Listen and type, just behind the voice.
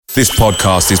This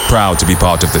podcast is proud to be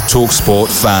part of the TalkSport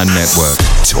Fan Network.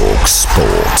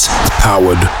 TalkSport.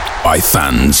 Powered by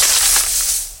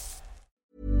fans.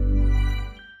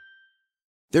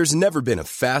 There's never been a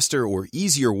faster or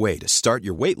easier way to start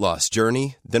your weight loss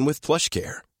journey than with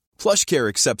PlushCare. PlushCare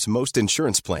accepts most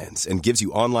insurance plans and gives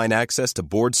you online access to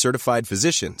board-certified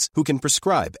physicians who can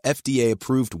prescribe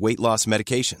FDA-approved weight loss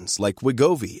medications like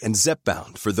Wegovy and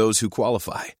Zepbound for those who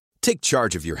qualify. Take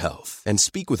charge of your health and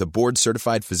speak with a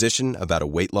board-certified physician about a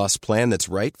weight loss plan that's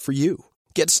right for you.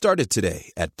 Get started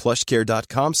today at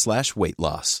plushcare.com/weight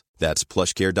loss. That's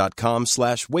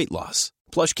plushcare.com/weight loss.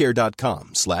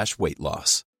 plushcare.com/weight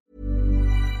loss.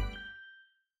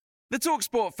 The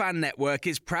TalkSport Fan Network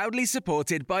is proudly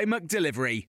supported by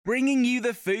McDelivery, bringing you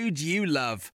the food you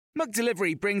love.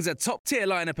 McDelivery brings a top-tier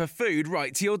lineup of food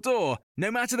right to your door.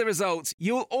 No matter the result,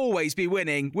 you'll always be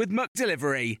winning with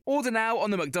McDelivery. Order now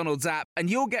on the McDonald's app and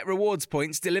you'll get rewards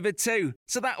points delivered too.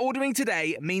 So that ordering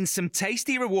today means some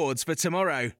tasty rewards for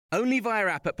tomorrow. Only via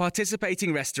app at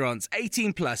participating restaurants.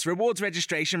 18 plus. Rewards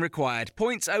registration required.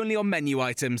 Points only on menu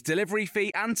items. Delivery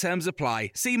fee and terms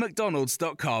apply. See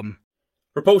mcdonalds.com.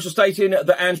 Reports are stating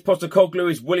that Ange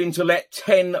Postecoglou is willing to let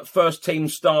 10 first-team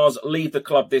stars leave the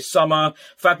club this summer.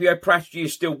 Fabio Paratici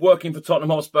is still working for Tottenham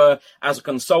Hotspur as a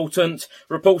consultant.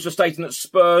 Reports are stating that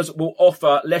Spurs will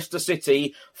offer Leicester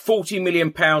City £40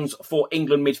 million for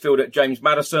England midfielder James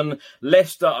Maddison.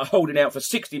 Leicester are holding out for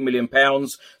 £60 million.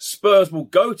 Spurs will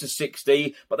go to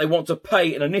 60, but they want to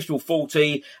pay an initial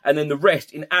 40 and then the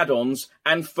rest in add-ons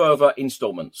and further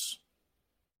instalments.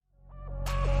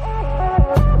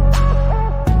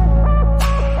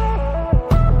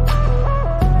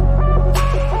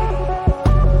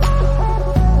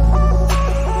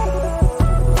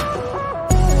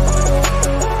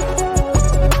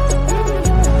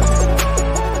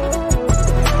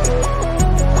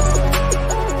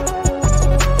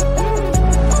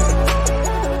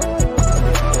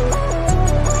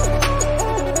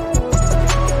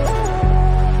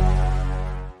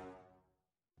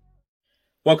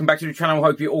 Welcome back to the channel.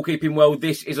 Hope you're all keeping well.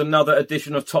 This is another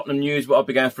edition of Tottenham News, where I'll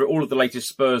be going through all of the latest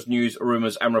Spurs news,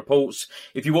 rumours and reports.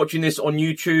 If you're watching this on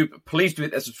YouTube, please do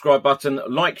hit that subscribe button,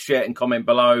 like, share and comment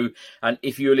below. And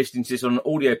if you're listening to this on an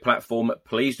audio platform,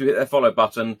 please do hit that follow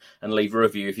button and leave a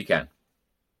review if you can.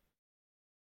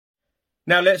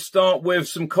 Now let's start with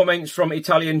some comments from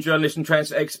Italian journalist and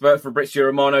transfer expert Fabrizio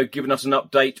Romano, giving us an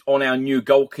update on our new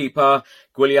goalkeeper,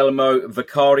 Guglielmo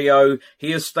Vicario.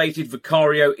 He has stated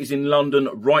Vicario is in London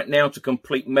right now to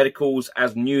complete medicals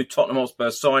as new Tottenham Hotspur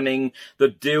signing. The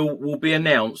deal will be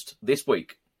announced this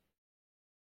week.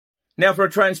 Now for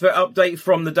a transfer update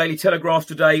from the Daily Telegraph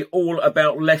today, all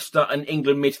about Leicester and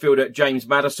England midfielder James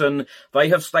Maddison. They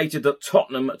have stated that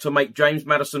Tottenham, to make James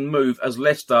Maddison move as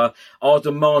Leicester, are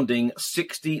demanding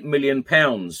 £60 million.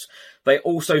 They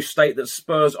also state that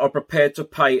Spurs are prepared to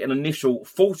pay an initial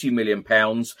 £40 million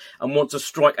and want to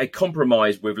strike a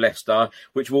compromise with Leicester,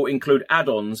 which will include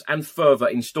add-ons and further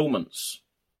instalments.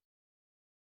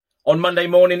 On Monday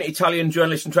morning, Italian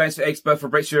journalist and transfer expert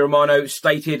Fabrizio Romano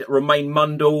stated Remain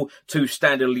Mundell to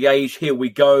Standard Liège. Here we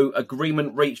go.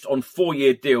 Agreement reached on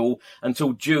 4-year deal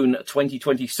until June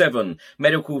 2027.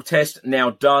 Medical test now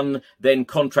done. Then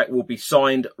contract will be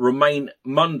signed. Remain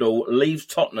Mundell leaves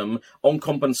Tottenham on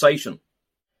compensation.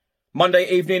 Monday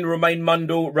evening, Remain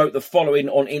Mundell wrote the following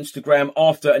on Instagram.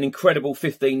 After an incredible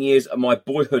 15 years at my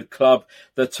boyhood club,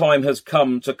 the time has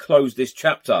come to close this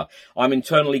chapter. I'm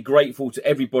eternally grateful to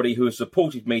everybody who has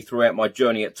supported me throughout my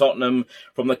journey at Tottenham,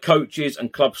 from the coaches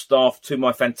and club staff to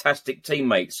my fantastic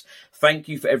teammates. Thank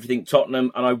you for everything,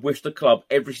 Tottenham, and I wish the club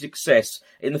every success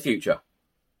in the future.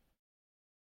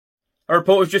 A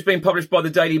report has just been published by the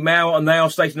Daily Mail, and they are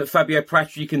stating that Fabio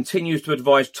Paratici continues to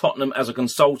advise Tottenham as a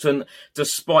consultant,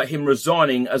 despite him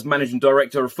resigning as managing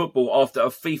director of football after a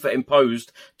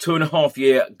FIFA-imposed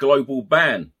 2.5-year global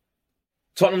ban.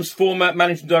 Tottenham's former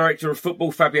managing director of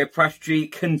football, Fabio Paratici,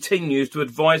 continues to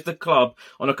advise the club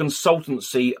on a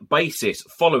consultancy basis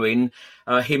following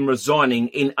him resigning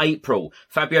in April.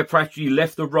 Fabio Paratici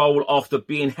left the role after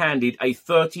being handed a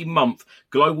 30-month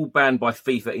global ban by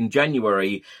FIFA in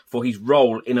January for his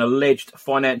role in alleged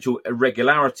financial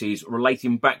irregularities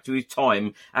relating back to his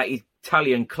time at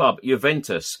Italian club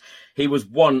Juventus. He was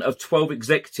one of 12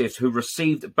 executives who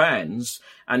received bans,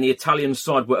 and the Italian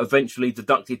side were eventually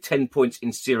deducted 10 points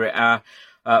in Serie A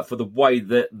for the way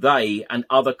that they and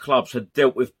other clubs had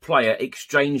dealt with player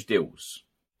exchange deals.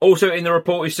 Also in the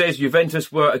report, it says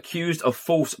Juventus were accused of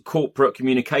false corporate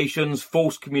communications,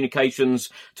 false communications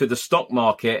to the stock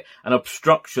market and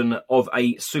obstruction of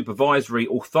a supervisory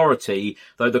authority,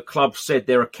 though the club said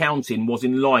their accounting was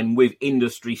in line with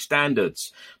industry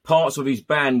standards. Parts of his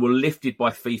ban were lifted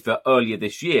by FIFA earlier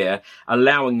this year,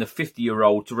 allowing the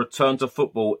 50-year-old to return to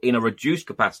football in a reduced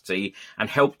capacity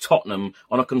and help Tottenham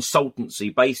on a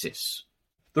consultancy basis.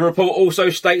 The report also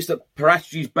states that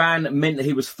Paratici's ban meant that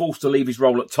he was forced to leave his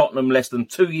role at Tottenham less than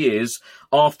 2 years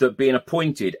after being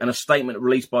appointed, and a statement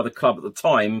released by the club at the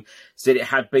time said it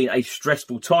had been a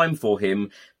stressful time for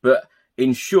him, but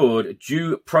ensured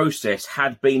due process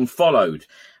had been followed.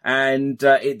 And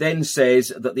it then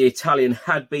says that the Italian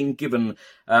had been given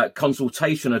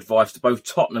consultation advice to both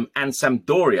Tottenham and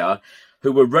Sampdoria,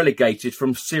 who were relegated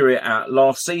from Serie A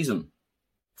last season.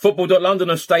 Football.London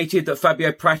have stated that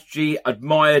Fabio Paratici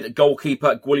admired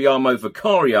goalkeeper Guglielmo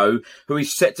Vicario, who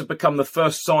is set to become the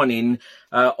first signing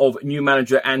of new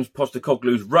manager Ange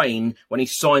Postecoglou's reign when he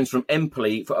signs from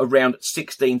Empoli for around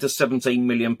 16 to 17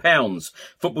 million pounds.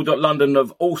 Football.London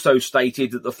have also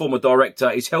stated that the former director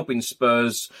is helping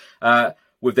Spurs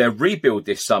with their rebuild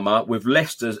this summer, with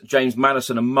Leicester's James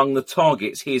Maddison among the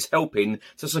targets he is helping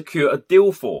to secure a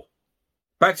deal for.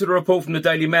 Back to the report from the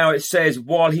Daily Mail, it says,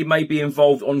 while he may be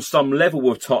involved on some level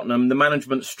with Tottenham, the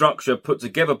management structure put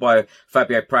together by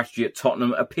Fabio Paratici at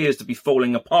Tottenham appears to be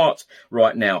falling apart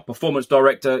right now. Performance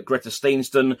director Greta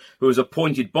Steenston, who was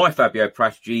appointed by Fabio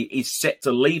Paratici, is set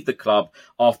to leave the club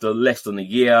after less than a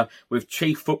year, with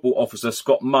Chief Football Officer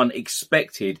Scott Munn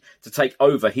expected to take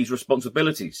over his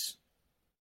responsibilities.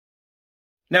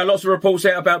 Now, lots of reports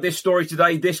out about this story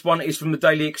today. This one is from the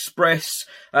Daily Express.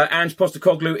 Ange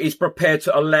Postecoglou is prepared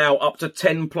to allow up to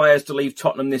 10 players to leave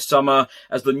Tottenham this summer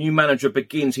as the new manager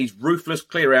begins his ruthless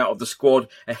clear-out of the squad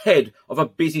ahead of a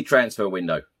busy transfer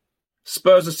window.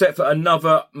 Spurs are set for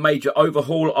another major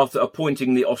overhaul after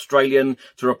appointing the Australian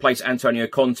to replace Antonio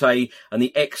Conte, and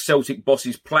the ex-Celtic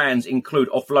boss's plans include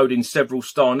offloading several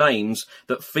star names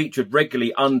that featured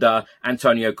regularly under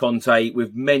Antonio Conte,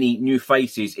 with many new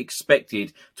faces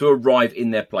expected to arrive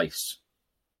in their place.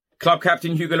 Club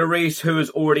captain Hugo Lloris, who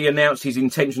has already announced his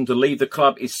intention to leave the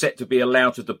club, is set to be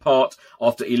allowed to depart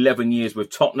after 11 years with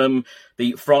Tottenham.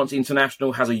 The France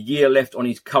international has a year left on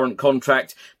his current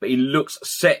contract, but he looks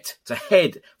set to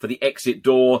head for the exit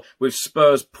door, with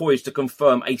Spurs poised to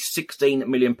confirm a £16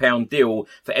 million deal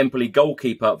for Empoli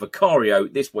goalkeeper Vicario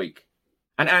this week.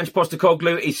 And Ange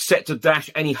Postecoglou is set to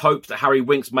dash any hopes that Harry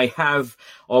Winks may have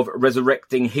of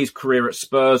resurrecting his career at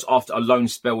Spurs after a loan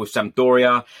spell with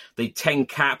Sampdoria. The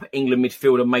 10-cap England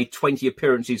midfielder made 20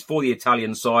 appearances for the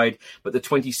Italian side, but the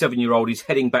 27-year-old is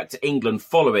heading back to England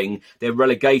following their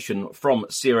relegation from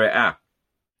Serie A.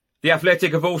 The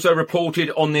Athletic have also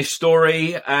reported on this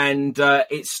story, and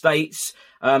it states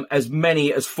as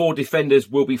many as 4 defenders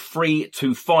will be free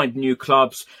to find new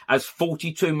clubs, as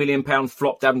 £42 million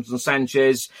flopped Davinson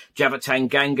Sanchez, Javert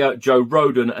Tanganga, Joe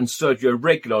Rodon and Sergio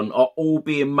Reguilon are all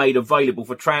being made available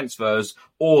for transfers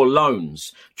or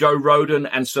loans. Joe Rodon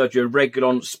and Sergio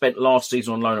Reguilon spent last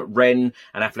season on loan at Rennes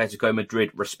and Atletico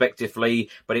Madrid respectively,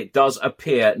 but it does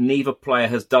appear neither player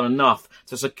has done enough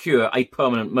to secure a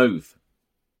permanent move.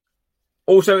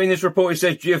 Also in this report, it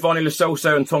says Giovanni Lo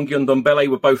Celso and Tanguy Ndombele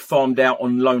were both farmed out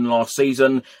on loan last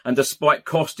season, and despite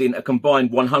costing a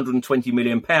combined £120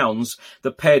 million,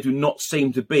 the pair do not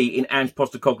seem to be in Ange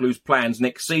Postecoglou's plans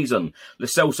next season. Lo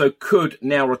Celso could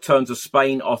now return to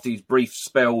Spain after his brief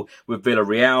spell with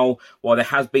Villarreal, while there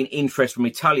has been interest from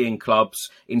Italian clubs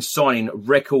in signing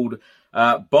record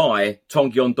by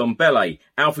Tanguy Ndombele.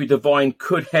 Alfie Devine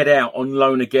could head out on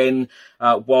loan again,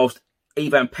 whilst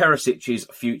Ivan Perisic's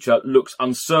future looks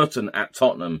uncertain at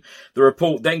Tottenham. The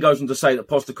report then goes on to say that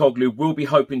Postecoglou will be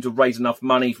hoping to raise enough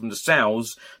money from the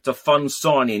sales to fund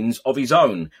signings of his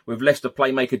own, with Leicester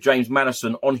playmaker James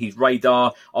Maddison on his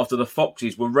radar after the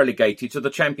Foxes were relegated to the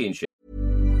Championship.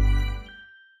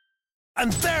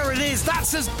 And there it is,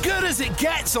 that's as good as it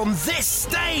gets on this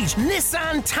stage.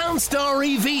 Nissan Townstar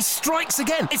EV strikes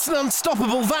again. It's an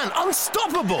unstoppable van,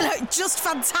 unstoppable. Just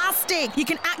fantastic. You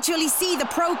can actually see the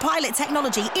Pro Pilot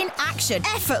technology in action.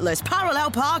 Effortless parallel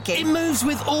parking. It moves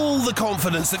with all the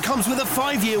confidence that comes with a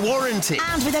 5-year warranty.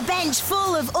 And with a bench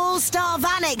full of all-star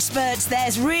van experts,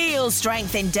 there's real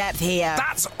strength in depth here.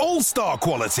 That's all-star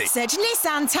quality. Search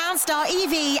Nissan Townstar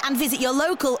EV and visit your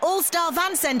local all-star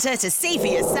van centre to see for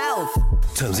yourself.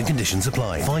 Terms and conditions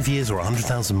apply. 5 years or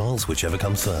 100,000 miles, whichever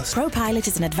comes first. ProPilot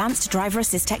is an advanced driver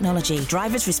assist technology.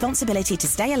 Driver's responsibility to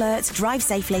stay alert, drive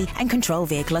safely and control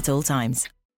vehicle at all times.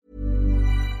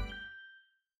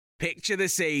 Picture the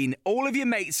scene. All of your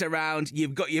mates around,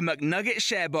 you've got your McNugget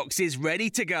share boxes ready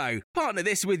to go. Partner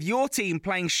this with your team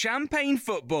playing champagne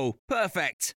football.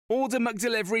 Perfect. Order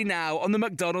McDelivery now on the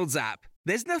McDonald's app.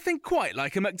 There's nothing quite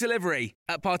like a McDelivery.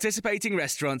 At participating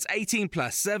restaurants, 18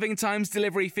 plus, serving times,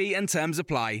 delivery fee and terms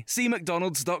apply. See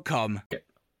mcdonalds.com.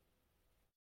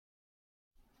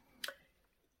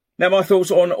 Now, my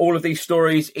thoughts on all of these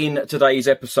stories in today's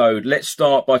episode. Let's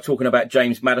start by talking about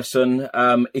James Maddison.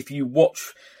 If you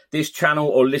watch this channel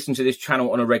or listen to this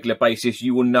channel on a regular basis,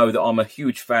 you will know that I'm a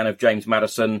huge fan of James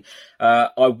Maddison. I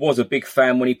was a big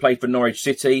fan when he played for Norwich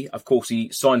City. Of course, he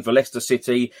signed for Leicester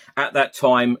City. At that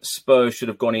time, Spurs should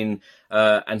have gone in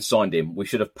and signed him. We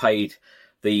should have paid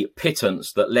the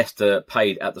pittance that Leicester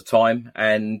paid at the time.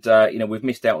 And, we've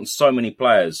missed out on so many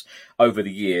players over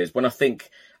the years. When I think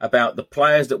about the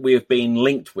players that we have been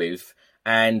linked with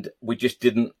and we just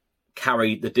didn't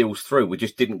carry the deals through. We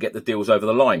just didn't get the deals over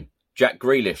the line. Jack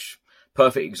Grealish,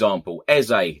 perfect example.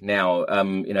 Eze now,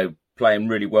 playing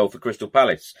really well for Crystal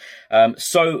Palace.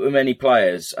 So many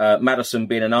players, Maddison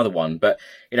being another one. But,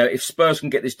 if Spurs can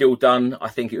get this deal done, I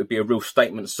think it would be a real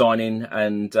statement signing,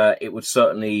 and it would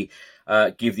certainly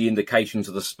give the indication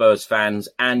to the Spurs fans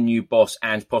and new boss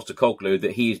Ange Postecoglou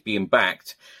that he is being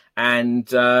backed. And,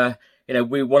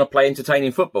 we want to play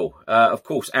entertaining football. Of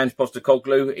course, Ange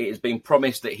Postecoglou, it has been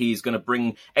promised that he's going to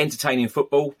bring entertaining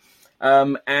football.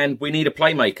 And we need a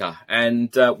playmaker,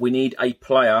 and we need a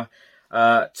player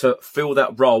to fill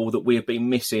that role that we have been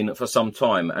missing for some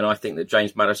time. And I think that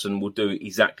James Maddison will do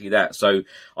exactly that. So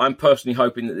I'm personally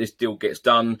hoping that this deal gets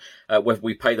done, whether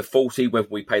we pay the 40, whether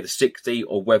we pay the 60,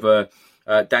 or whether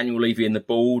Daniel Levy and the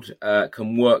board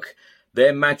can work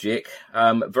their magic,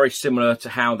 very similar to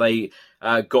how they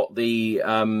got the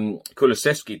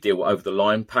Kulusevski deal over the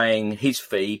line, paying his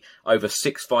fee over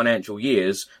 6 financial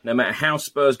years. No matter how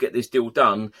Spurs get this deal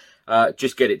done,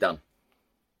 just get it done.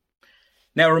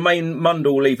 Now, Romain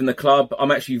Mundle leaving the club.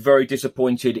 I'm actually very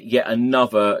disappointed. Yet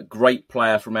another great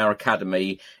player from our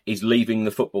academy is leaving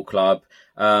the football club.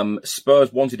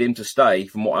 Spurs wanted him to stay,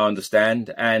 from what I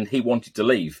understand, and he wanted to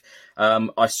leave.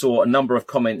 I saw a number of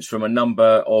comments from a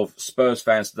number of Spurs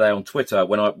fans today on Twitter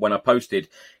when I posted,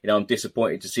 I'm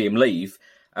disappointed to see him leave.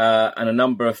 And a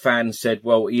number of fans said,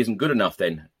 well, he isn't good enough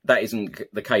then. That isn't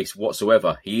the case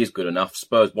whatsoever. He is good enough.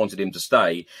 Spurs wanted him to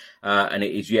stay. And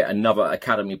it is yet another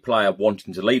academy player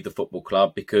wanting to leave the football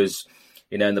club because,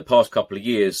 in the past couple of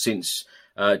years since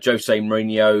Jose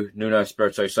Mourinho, Nuno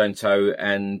Espirito Santo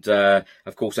and,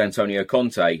 of course, Antonio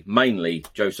Conte, mainly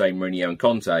Jose Mourinho and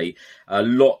Conte, a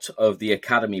lot of the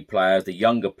academy players, the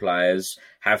younger players,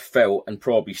 have felt and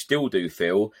probably still do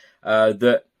feel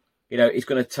that it's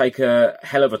going to take a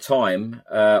hell of a time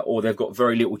or they've got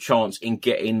very little chance in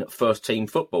getting first team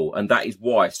football. And that is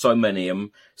why so many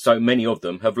of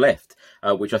them have left,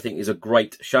 which I think is a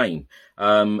great shame.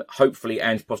 Hopefully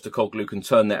Ange Postecoglou can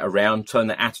turn that around, turn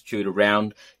that attitude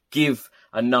around, give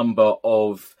a number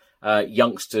of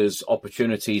youngsters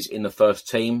opportunities in the first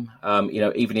team,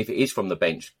 even if it is from the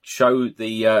bench. Show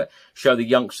the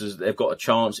youngsters that they've got a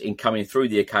chance in coming through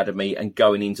the academy and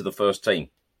going into the first team.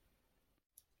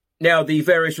 Now, the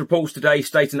various reports today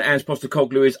stating that Ange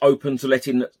Postecoglou is open to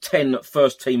letting 10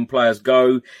 first-team players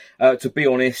go. To be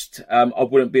honest, I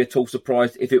wouldn't be at all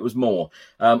surprised if it was more.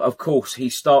 Of course, he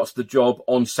starts the job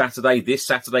on Saturday, this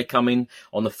Saturday coming,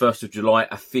 on the 1st of July,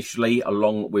 officially,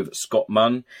 along with Scott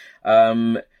Munn.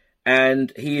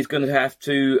 And he is going to have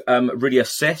to really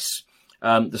assess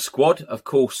the squad. Of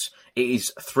course, it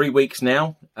is 3 weeks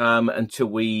now until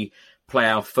we play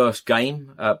our first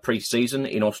game pre-season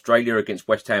in Australia against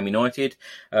West Ham United.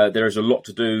 There is a lot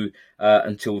to do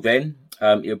until then.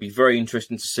 It'll be very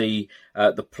interesting to see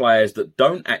the players that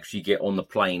don't actually get on the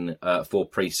plane for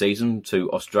pre-season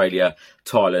to Australia,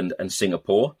 Thailand and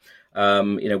Singapore.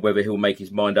 Whether he'll make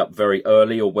his mind up very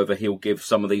early or whether he'll give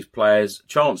some of these players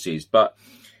chances. But,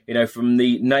 from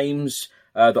the names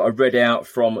that I read out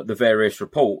from the various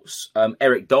reports,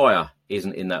 Eric Dyer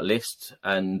isn't in that list,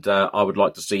 and I would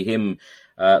like to see him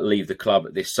leave the club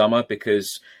this summer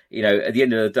because, at the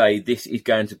end of the day, this is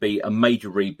going to be a major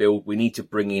rebuild. We need to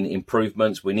bring in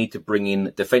improvements. We need to bring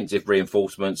in defensive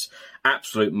reinforcements.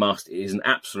 Absolute must. It is an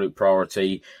absolute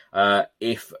priority.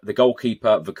 If the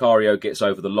goalkeeper, Vicario, gets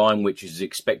over the line, which is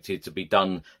expected to be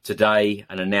done today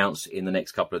and announced in the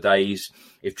next couple of days,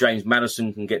 if James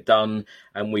Maddison can get done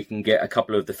and we can get a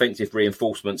couple of defensive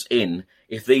reinforcements in,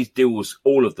 if these deals,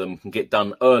 all of them, can get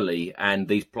done early and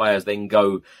these players then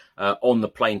go on the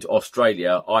plane to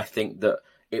Australia, I think that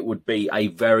it would be a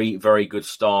very, very good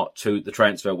start to the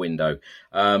transfer window.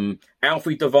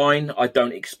 Alfie Devine, I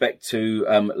don't expect to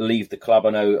leave the club. I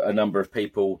know a number of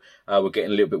people were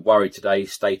getting a little bit worried today,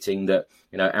 stating that,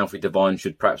 Alfie Devine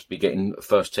should perhaps be getting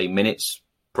first team minutes.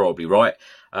 Probably right,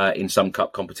 in some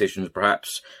cup competitions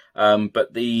perhaps.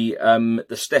 But the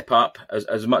step up,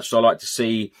 as much as I like to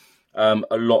see a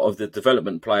lot of the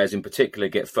development players in particular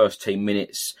get first team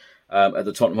minutes at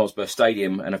the Tottenham Hotspur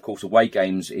Stadium, and of course away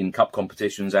games in cup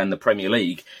competitions and the Premier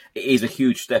League, it is a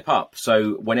huge step up.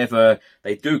 So whenever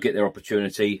they do get their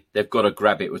opportunity, they've got to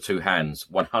grab it with two hands,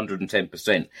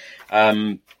 110%.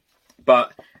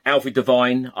 But Alfie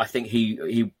Devine, I think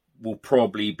he will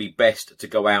probably be best to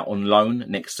go out on loan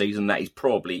next season. That is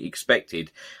probably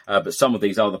expected. But some of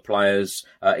these other players,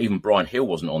 even Brian Hill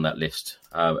wasn't on that list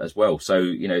as well.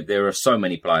 So, there are so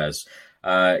many players.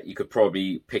 You could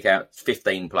probably pick out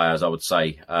 15 players, I would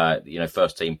say,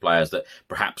 first team players that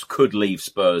perhaps could leave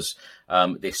Spurs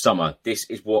this summer. This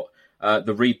is what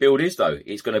the rebuild is, though.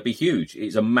 It's going to be huge.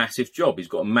 It's a massive job. He's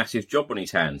got a massive job on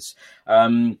his hands.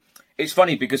 It's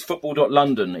funny because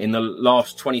Football.London in the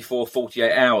last 24,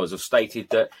 48 hours have stated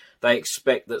that they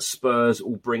expect that Spurs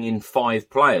will bring in 5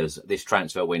 players this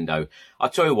transfer window. I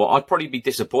tell you what, I'd probably be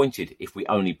disappointed if we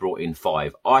only brought in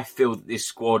 5. I feel that this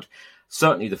squad,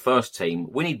 certainly the first team,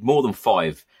 we need more than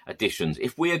 5 additions.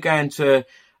 If we are going to,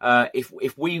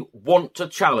 if we want to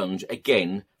challenge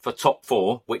again for top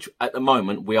 4, which at the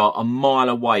moment we are a mile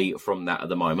away from that at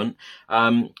the moment,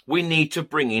 we need to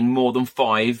bring in more than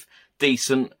 5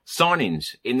 decent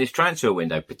signings in this transfer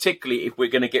window, particularly if we're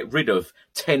going to get rid of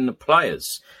 10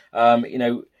 players.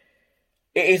 It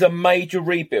is a major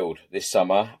rebuild this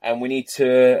summer, and we need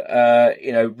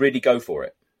to, really go for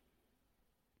it.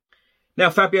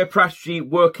 Now, Fabio Paratici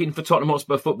working for Tottenham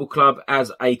Hotspur Football Club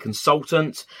as a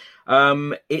consultant.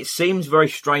 It seems very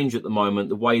strange at the moment,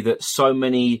 the way that so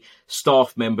many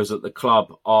staff members at the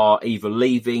club are either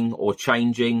leaving or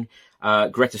changing.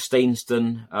 Greta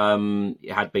Steenston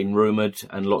had been rumoured,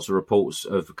 and lots of reports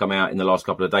have come out in the last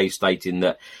couple of days stating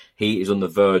that he is on the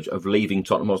verge of leaving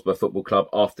Tottenham Hotspur Football Club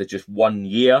after just 1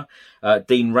 year.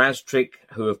 Dean Raztrick,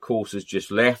 who of course has just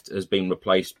left, has been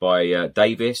replaced by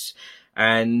Davis.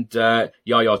 And Yaya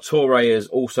Toure has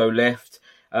also left.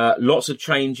 Lots of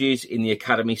changes in the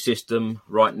academy system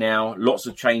right now. Lots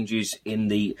of changes in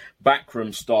the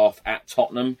backroom staff at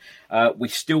Tottenham. We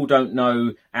still don't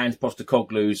know Ange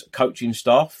Postecoglou's coaching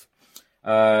staff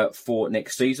for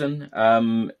next season.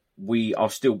 We are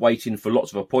still waiting for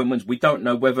lots of appointments. We don't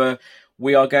know whether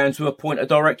we are going to appoint a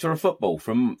director of football.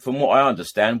 From what I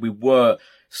understand, we were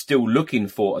still looking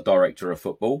for a director of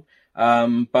football.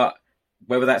 But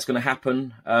whether that's going to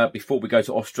happen before we go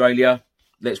to Australia,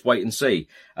 let's wait and see.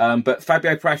 But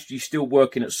Fabio Paratici is still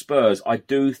working at Spurs. I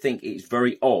do think it's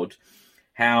very odd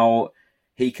how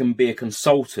he can be a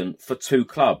consultant for 2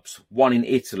 clubs, one in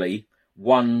Italy,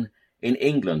 one in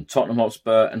England, Tottenham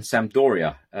Hotspur and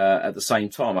Sampdoria at the same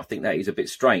time. I think that is a bit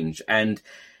strange. And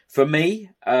for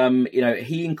me,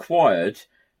 he inquired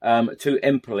to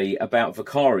Empoli about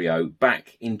Vicario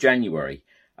back in January.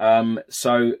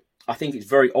 So I think it's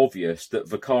very obvious that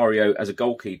Vicario as a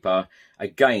goalkeeper,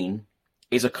 again,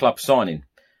 is a club signing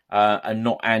and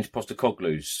not Ange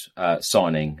Postecoglou's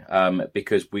signing,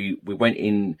 because we went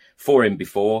in for him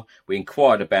before, we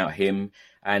inquired about him,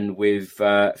 and with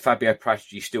Fabio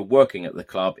Paratici still working at the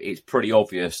club, it's pretty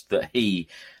obvious that he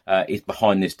is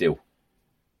behind this deal.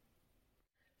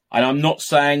 And I'm not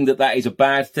saying that that is a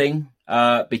bad thing,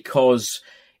 because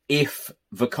if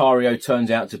Vicario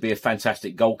turns out to be a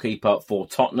fantastic goalkeeper for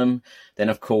Tottenham, then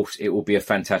of course it will be a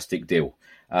fantastic deal.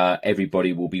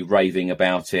 Everybody will be raving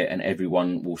about it, and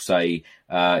everyone will say,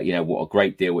 what a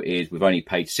great deal it is. We've only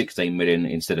paid 16 million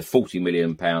instead of 40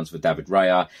 million pounds for David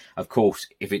Raya. Of course,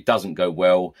 if it doesn't go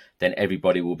well, then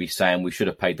everybody will be saying we should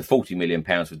have paid the 40 million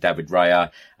pounds for David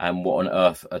Raya. And what on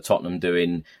earth are Tottenham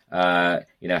doing,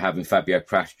 having Fabio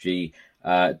Paratici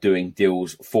doing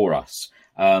deals for us?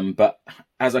 But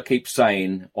as I keep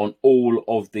saying on all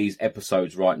of these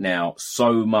episodes right now,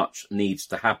 so much needs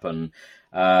to happen,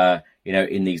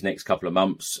 in these next couple of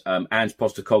months. Ange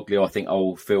Postecoglou, I think I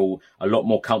will feel a lot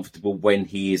more comfortable when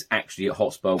he is actually at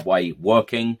Hotspur Way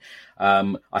working.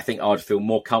 I think I'd feel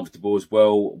more comfortable as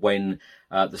well when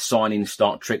the signings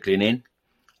start trickling in.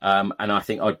 And I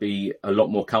think I'd be a lot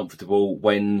more comfortable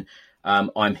when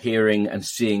I'm hearing and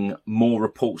seeing more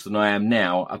reports than I am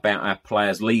now about our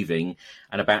players leaving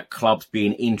and about clubs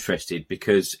being interested,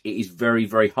 because it is very,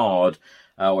 very hard,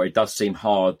 or it does seem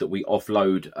hard, that we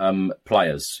offload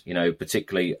players,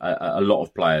 particularly a lot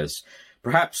of players.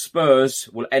 Perhaps Spurs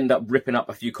will end up ripping up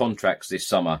a few contracts this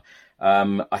summer.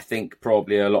 I think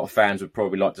probably a lot of fans would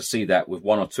probably like to see that with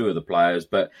one or two of the players.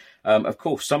 But, of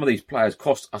course, some of these players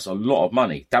cost us a lot of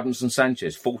money. Davinson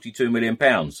Sanchez, £42 million.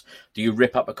 Do you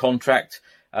rip up a contract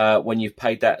when you've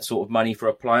paid that sort of money for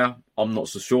a player? I'm not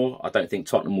so sure. I don't think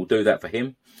Tottenham will do that for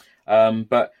him.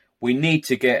 But we need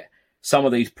to get some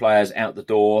of these players out the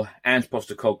door. And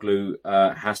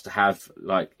Postecoglou has to have,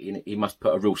 he must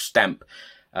put a real stamp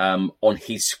on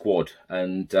his squad,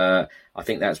 and I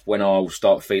think that's when I'll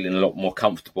start feeling a lot more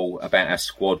comfortable about our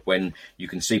squad, when you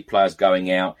can see players going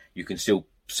out, you can still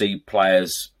see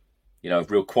players,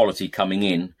 of real quality coming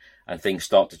in, and things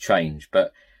start to change.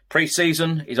 But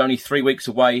pre-season is only 3 weeks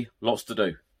away, lots to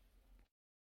do.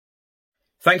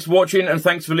 Thanks for watching and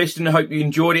thanks for listening. I hope you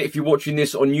enjoyed it. If you're watching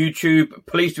this on YouTube,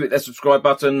 please do hit that subscribe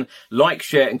button, like,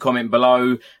 share and comment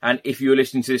below. And if you're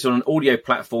listening to this on an audio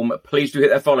platform, please do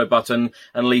hit that follow button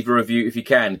and leave a review if you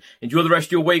can. Enjoy the rest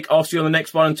of your week. I'll see you on the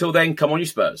next one. Until then, come on you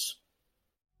Spurs.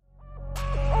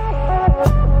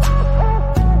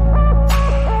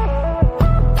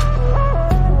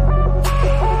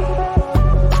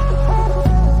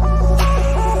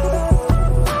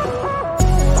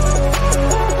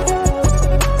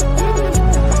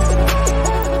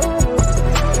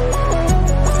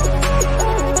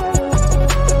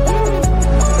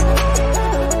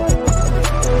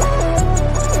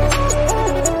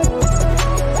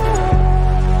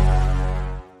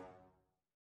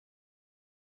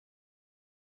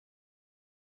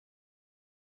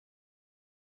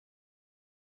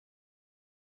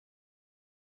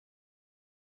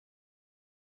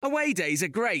 Away days are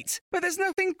great, but there's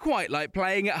nothing quite like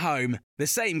playing at home. The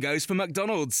same goes for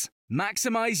McDonald's.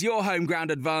 Maximise your home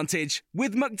ground advantage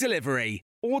with McDelivery.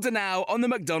 Order now on the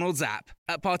McDonald's app.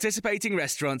 At participating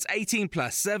restaurants, 18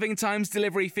 plus, serving times,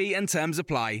 delivery fee and terms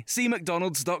apply. See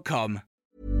mcdonalds.com.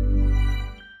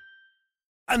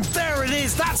 And there it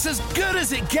is, that's as good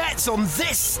as it gets on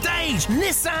this stage.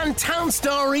 Nissan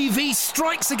Townstar EV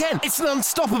strikes again. It's an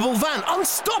unstoppable van,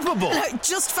 unstoppable.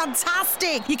 Just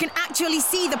fantastic. You can actually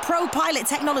see the ProPilot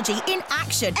technology in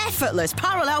action. Effortless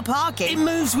parallel parking. It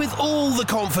moves with all the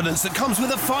confidence that comes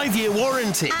with a 5-year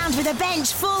warranty. And with a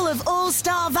bench full of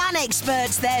all-star van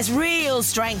experts, there's real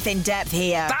strength in depth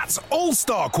here. That's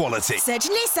all-star quality. Search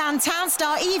Nissan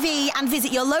Townstar EV and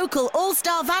visit your local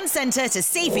all-star van centre to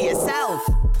see for yourself.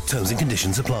 Terms and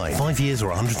conditions apply. 5 years or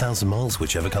 100,000 miles,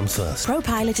 whichever comes first.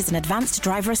 ProPilot is an advanced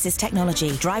driver assist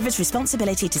technology. Driver's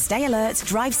responsibility to stay alert,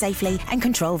 drive safely and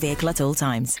control vehicle at all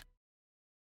times.